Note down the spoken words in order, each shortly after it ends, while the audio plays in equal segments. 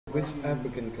Which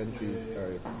African countries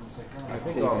are I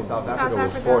think taking South this? Africa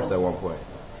was forced at one point.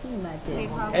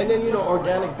 And then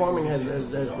organic farming has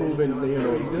proven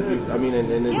good. I mean,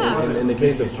 in the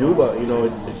case of Cuba,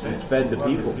 it's fed the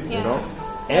people.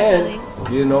 And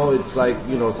it's like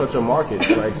such a market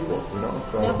for export.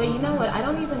 So. No, but you know what? I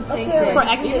don't even think that for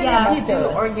export, even if you do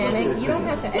organic, you don't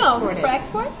have to export it. For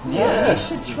exports? Yeah, you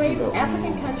should trade.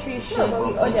 African countries should.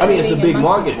 I mean, it's a big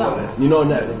market.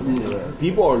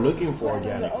 People are looking for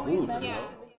organic food.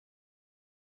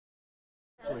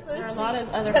 There are a lot of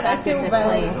other factors that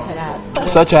play into that.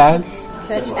 Such as?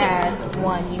 Such as,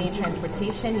 one, you need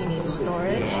transportation, you need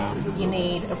storage, you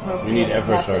need appropriate You need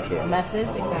infrastructure. methods,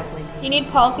 exactly. You need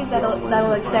policies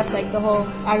that'll accept like the whole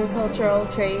agricultural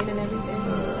trade and everything.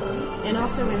 And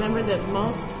also remember that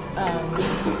most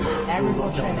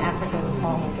agriculture in Africa is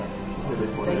smallholder.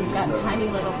 So you've got tiny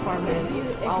little farmers. If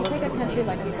you take a country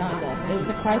like Uganda, there was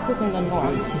a crisis in the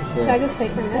north. Should I just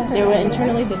take from this? There were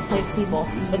internally displaced people,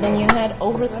 but then you had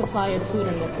oversupply of food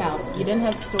in the south. You didn't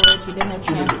have storage, you didn't have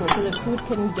transport, so the food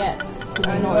couldn't get to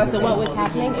the north. So what was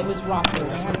happening? It was rotting.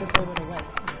 They had to throw it away.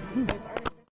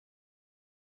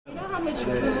 You know how much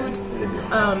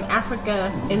food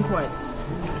Africa imports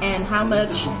and how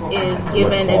much is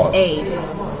given as aid?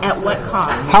 At what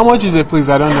cost? How much is it, please?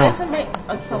 I don't know.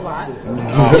 It's a lot.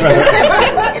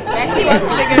 It's actually wants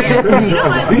to figure it out. You know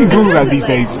what? You can Google that these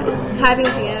days. Having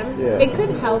GM, it could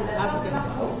help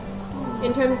Africa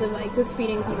in terms of like just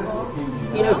feeding people.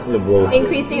 That's the bullshit.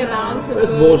 Increasing amounts of That's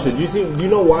food. bullshit. Do you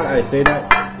know why I say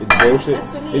that? It's bullshit.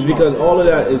 It's because all of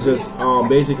that is just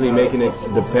basically making it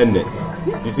dependent.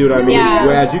 You see what I mean? Yeah.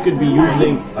 Whereas you could be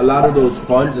using a lot of those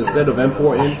funds instead of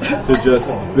importing to just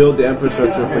build the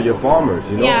infrastructure for your farmers,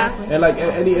 Yeah. And like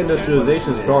any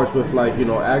industrialization starts with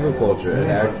agriculture, and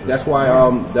that's why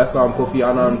Kofi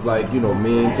Annan's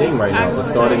main thing right now is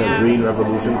starting a green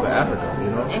revolution for Africa,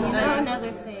 And you know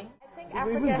another thing? I think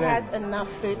Africa has enough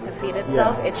food to feed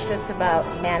itself. It's just about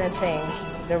managing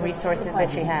the resources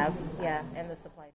that you have, and the supply.